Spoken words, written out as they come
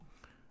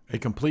A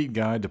complete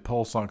guide to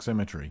pulse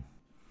oximetry.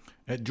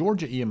 At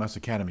Georgia EMS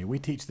Academy, we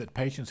teach that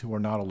patients who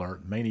are not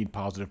alert may need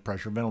positive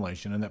pressure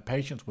ventilation and that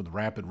patients with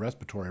rapid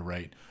respiratory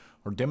rate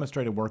or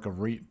demonstrated work of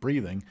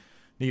breathing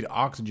need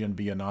oxygen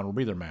via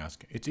non-rebreather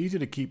mask. It's easy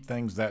to keep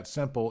things that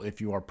simple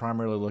if you are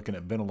primarily looking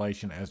at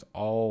ventilation as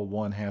all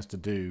one has to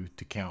do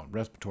to count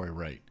respiratory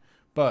rate.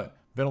 But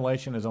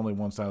ventilation is only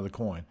one side of the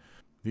coin.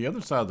 The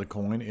other side of the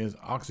coin is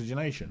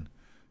oxygenation.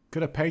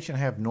 Could a patient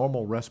have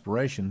normal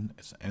respiration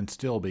and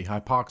still be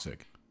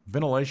hypoxic?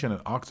 Ventilation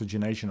and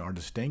oxygenation are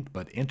distinct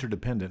but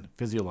interdependent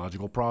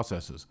physiological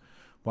processes.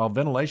 While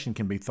ventilation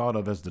can be thought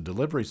of as the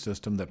delivery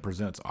system that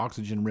presents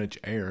oxygen-rich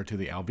air to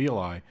the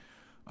alveoli,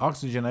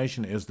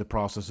 oxygenation is the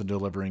process of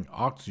delivering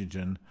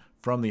oxygen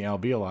from the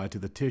alveoli to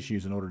the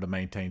tissues in order to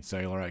maintain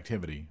cellular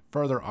activity.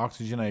 Further,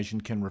 oxygenation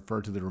can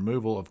refer to the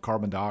removal of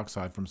carbon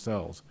dioxide from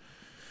cells.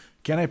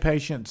 Can a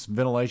patient's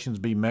ventilations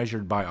be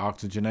measured by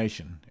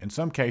oxygenation? In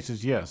some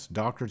cases, yes.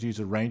 Doctors use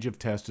a range of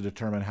tests to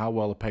determine how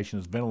well a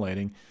patient is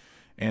ventilating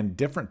and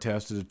different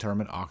tests to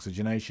determine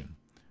oxygenation.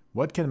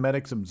 What can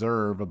medics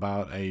observe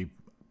about a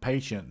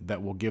patient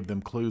that will give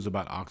them clues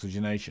about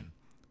oxygenation?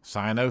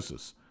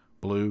 Cyanosis,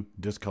 blue,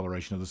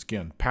 discoloration of the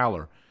skin.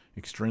 Pallor,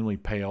 extremely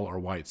pale or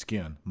white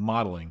skin.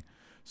 Mottling,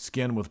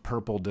 skin with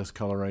purple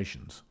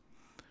discolorations.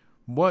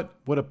 What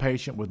would a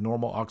patient with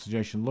normal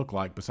oxygenation look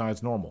like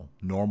besides normal?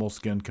 Normal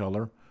skin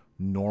color,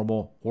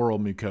 normal oral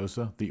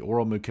mucosa. The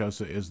oral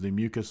mucosa is the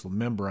mucous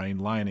membrane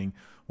lining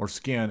or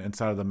skin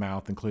inside of the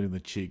mouth, including the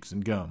cheeks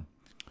and gum.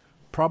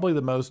 Probably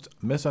the most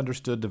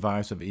misunderstood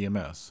device of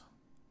EMS.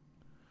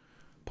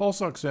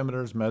 Pulse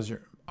oximeters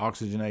measure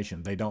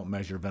oxygenation. They don't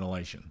measure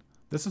ventilation.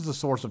 This is a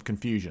source of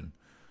confusion.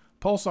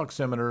 Pulse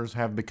oximeters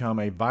have become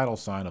a vital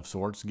sign of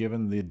sorts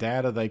given the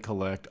data they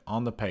collect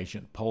on the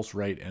patient, pulse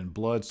rate, and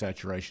blood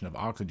saturation of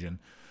oxygen.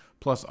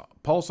 Plus,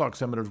 pulse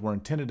oximeters were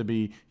intended to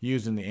be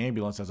used in the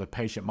ambulance as a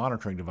patient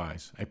monitoring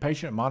device. A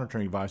patient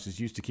monitoring device is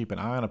used to keep an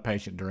eye on a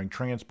patient during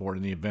transport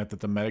in the event that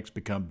the medics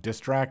become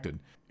distracted.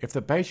 If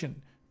the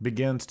patient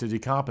begins to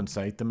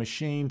decompensate, the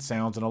machine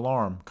sounds an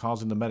alarm,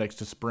 causing the medics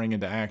to spring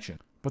into action.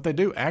 But they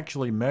do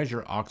actually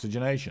measure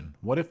oxygenation.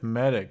 What if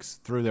medics,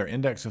 through their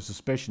index of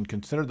suspicion,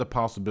 consider the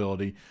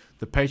possibility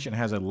the patient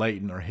has a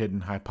latent or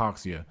hidden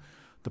hypoxia?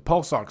 The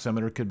pulse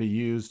oximeter could be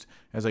used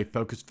as a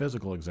focused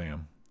physical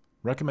exam.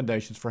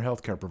 Recommendations for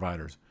healthcare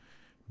providers.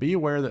 Be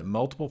aware that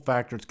multiple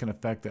factors can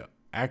affect the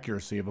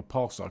accuracy of a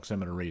pulse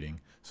oximeter reading,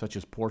 such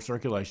as poor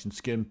circulation,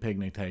 skin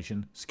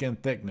pigmentation, skin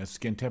thickness,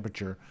 skin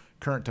temperature,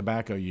 current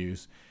tobacco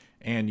use,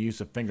 and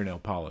use of fingernail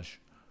polish.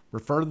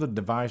 Refer to the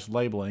device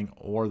labeling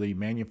or the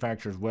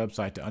manufacturer's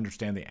website to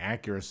understand the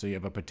accuracy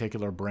of a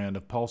particular brand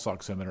of pulse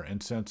oximeter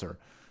and sensor.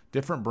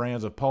 Different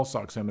brands of pulse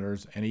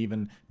oximeters and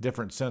even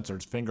different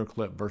sensors, finger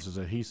clip versus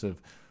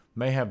adhesive,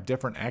 may have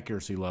different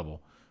accuracy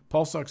level.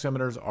 Pulse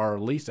oximeters are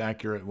least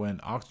accurate when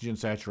oxygen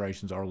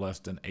saturations are less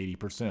than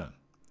 80%.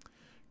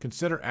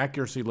 Consider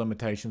accuracy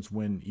limitations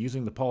when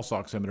using the pulse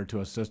oximeter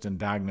to assist in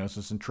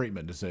diagnosis and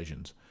treatment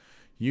decisions.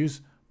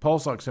 Use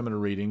pulse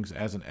oximeter readings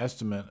as an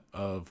estimate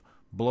of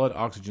blood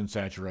oxygen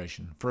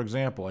saturation. For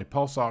example, a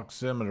pulse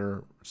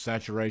oximeter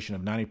saturation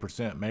of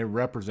 90% may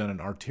represent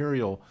an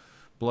arterial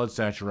blood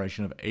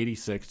saturation of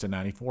 86 to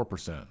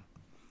 94%.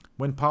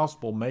 When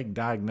possible, make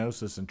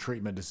diagnosis and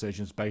treatment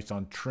decisions based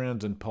on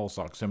trends in pulse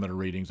oximeter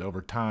readings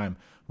over time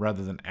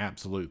rather than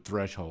absolute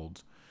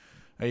thresholds.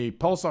 A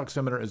pulse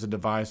oximeter is a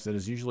device that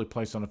is usually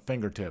placed on a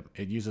fingertip.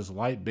 It uses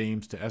light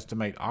beams to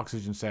estimate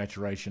oxygen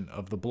saturation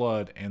of the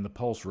blood and the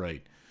pulse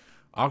rate.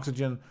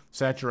 Oxygen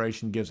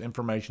saturation gives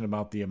information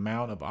about the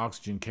amount of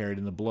oxygen carried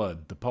in the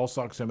blood. The pulse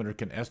oximeter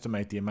can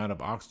estimate the amount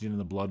of oxygen in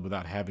the blood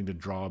without having to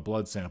draw a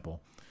blood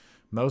sample.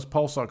 Most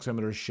pulse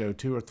oximeters show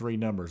 2 or 3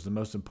 numbers. The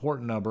most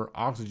important number,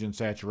 oxygen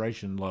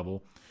saturation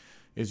level,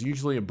 is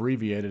usually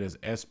abbreviated as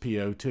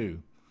SpO2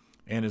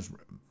 and is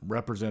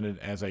represented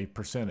as a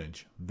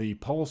percentage. The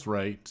pulse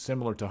rate,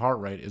 similar to heart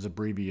rate, is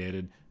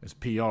abbreviated as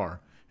PR.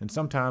 And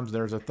sometimes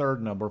there's a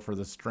third number for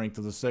the strength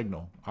of the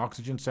signal.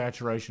 Oxygen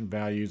saturation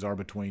values are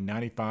between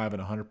 95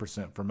 and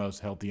 100% for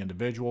most healthy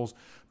individuals,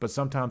 but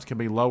sometimes can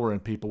be lower in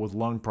people with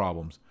lung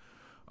problems.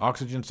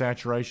 Oxygen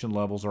saturation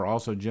levels are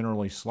also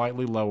generally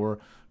slightly lower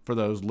for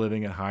those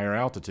living at higher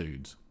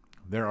altitudes.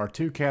 There are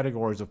 2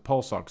 categories of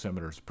pulse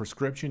oximeters,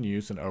 prescription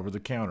use and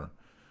over-the-counter.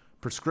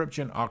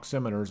 Prescription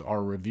oximeters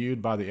are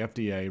reviewed by the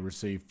FDA,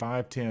 receive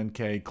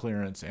 510(k)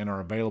 clearance, and are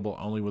available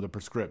only with a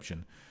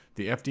prescription.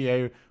 The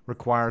FDA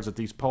requires that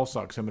these pulse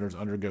oximeters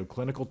undergo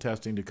clinical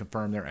testing to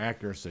confirm their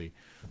accuracy.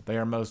 They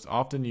are most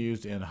often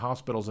used in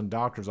hospitals and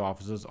doctors'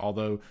 offices,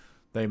 although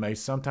they may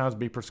sometimes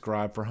be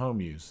prescribed for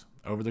home use.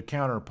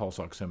 Over-the-counter pulse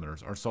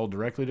oximeters are sold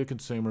directly to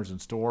consumers in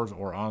stores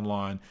or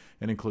online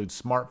and include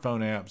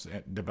smartphone apps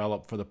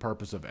developed for the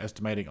purpose of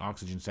estimating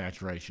oxygen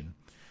saturation.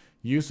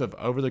 Use of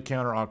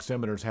over-the-counter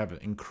oximeters have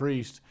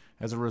increased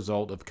as a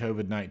result of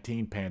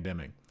COVID-19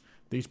 pandemic.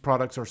 These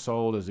products are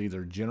sold as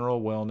either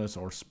general wellness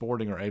or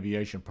sporting or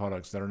aviation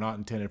products that are not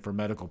intended for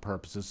medical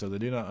purposes, so they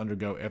do not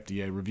undergo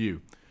FDA review.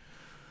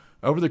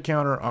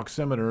 Over-the-counter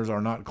oximeters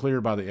are not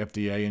cleared by the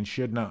FDA and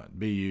should not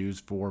be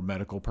used for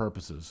medical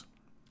purposes.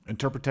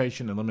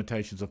 Interpretation and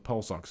limitations of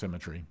pulse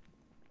oximetry.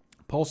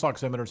 Pulse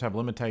oximeters have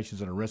limitations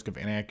and a risk of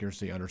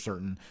inaccuracy under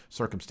certain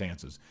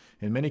circumstances.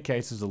 In many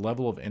cases, the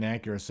level of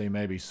inaccuracy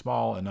may be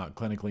small and not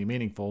clinically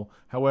meaningful.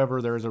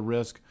 However, there is a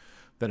risk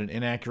that an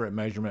inaccurate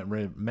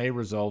measurement may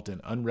result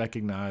in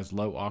unrecognized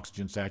low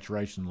oxygen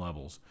saturation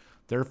levels.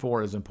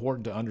 Therefore, it is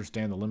important to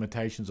understand the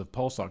limitations of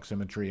pulse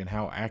oximetry and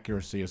how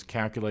accuracy is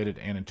calculated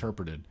and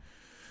interpreted.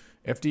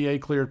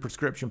 FDA-cleared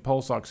prescription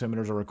pulse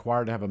oximeters are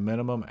required to have a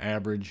minimum,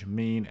 average,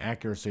 mean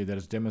accuracy that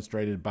is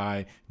demonstrated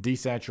by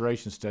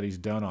desaturation studies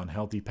done on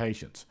healthy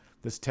patients.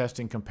 This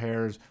testing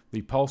compares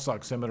the pulse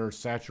oximeter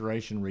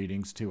saturation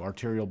readings to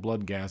arterial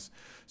blood gas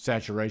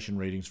saturation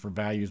readings for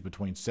values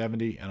between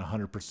 70 and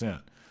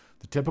 100%.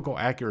 The typical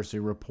accuracy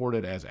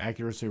reported as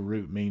accuracy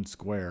root mean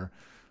square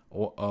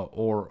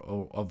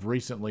or of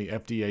recently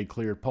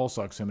FDA-cleared pulse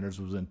oximeters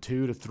was within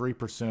 2 to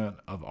 3%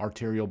 of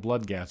arterial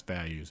blood gas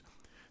values.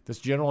 This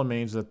generally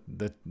means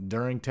that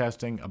during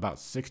testing, about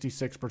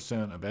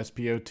 66% of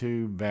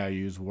SpO2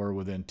 values were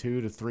within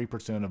 2 to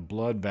 3% of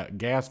blood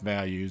gas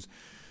values,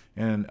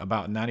 and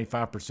about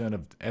 95%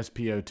 of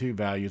SpO2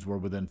 values were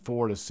within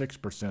 4 to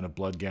 6% of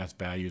blood gas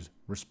values,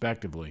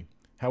 respectively.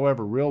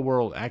 However,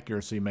 real-world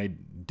accuracy may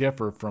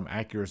differ from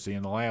accuracy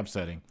in the lab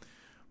setting.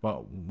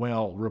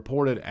 While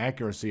reported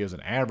accuracy is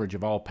an average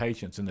of all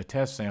patients in the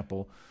test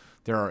sample,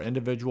 there are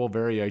individual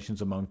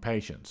variations among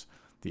patients.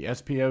 The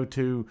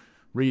SpO2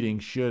 reading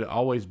should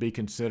always be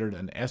considered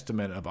an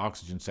estimate of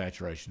oxygen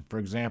saturation. For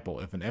example,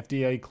 if an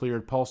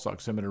FDA-cleared pulse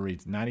oximeter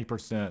reads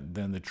 90%,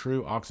 then the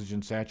true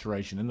oxygen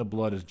saturation in the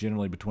blood is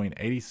generally between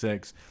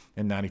 86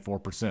 and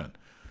 94%.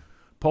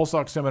 Pulse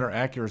oximeter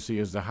accuracy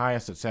is the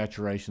highest at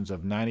saturations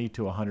of 90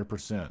 to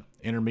 100%,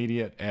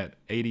 intermediate at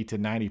 80 to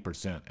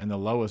 90%, and the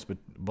lowest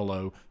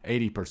below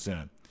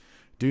 80%.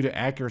 Due to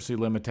accuracy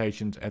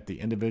limitations at the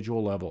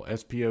individual level,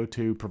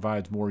 SpO2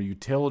 provides more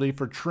utility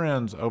for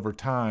trends over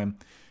time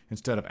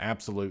instead of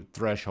absolute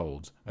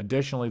thresholds.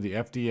 Additionally, the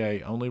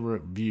FDA only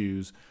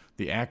reviews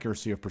the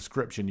accuracy of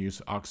prescription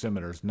use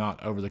oximeters,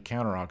 not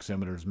over-the-counter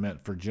oximeters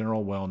meant for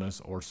general wellness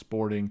or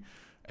sporting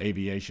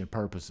aviation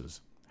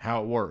purposes.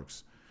 How it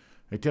works.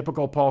 A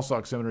typical pulse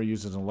oximeter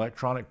uses an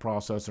electronic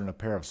processor and a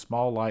pair of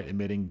small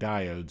light-emitting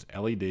diodes,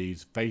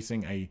 LEDs,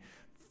 facing a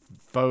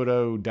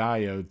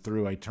photodiode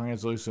through a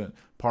translucent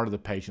part of the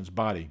patient's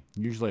body,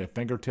 usually a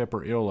fingertip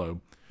or earlobe.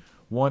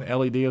 One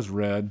LED is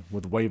red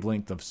with a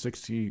wavelength of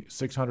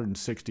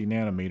 660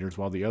 nanometers,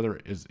 while the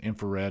other is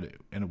infrared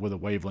and with a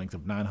wavelength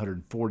of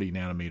 940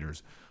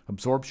 nanometers.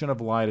 Absorption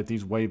of light at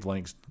these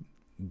wavelengths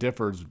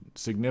differs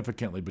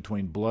significantly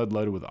between blood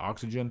loaded with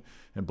oxygen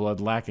and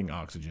blood lacking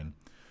oxygen.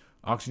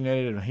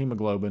 Oxygenated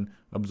hemoglobin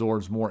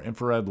absorbs more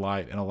infrared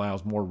light and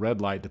allows more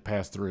red light to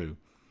pass through.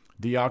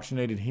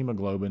 Deoxygenated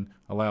hemoglobin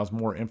allows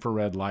more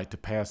infrared light to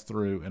pass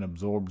through and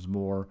absorbs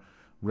more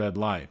red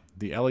light.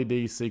 The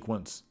LEDs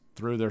sequence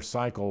through their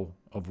cycle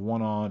of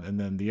one on and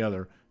then the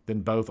other, then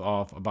both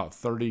off about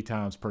 30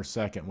 times per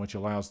second, which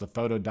allows the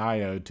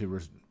photodiode to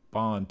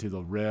respond to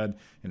the red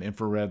and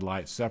infrared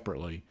light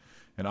separately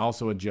and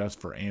also adjust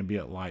for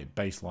ambient light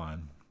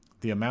baseline.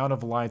 The amount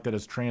of light that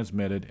is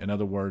transmitted, in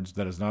other words,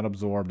 that is not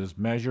absorbed, is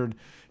measured,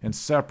 and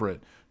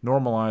separate,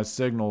 normalized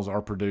signals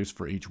are produced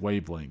for each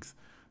wavelength.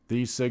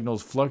 These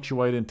signals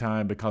fluctuate in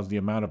time because the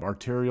amount of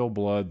arterial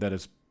blood that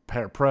is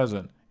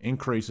present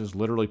increases,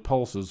 literally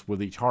pulses,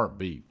 with each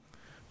heartbeat.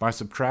 By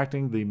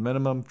subtracting the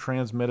minimum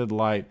transmitted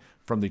light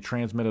from the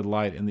transmitted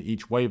light in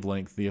each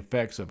wavelength, the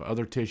effects of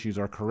other tissues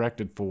are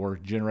corrected for,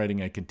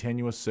 generating a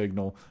continuous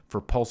signal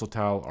for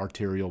pulsatile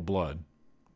arterial blood.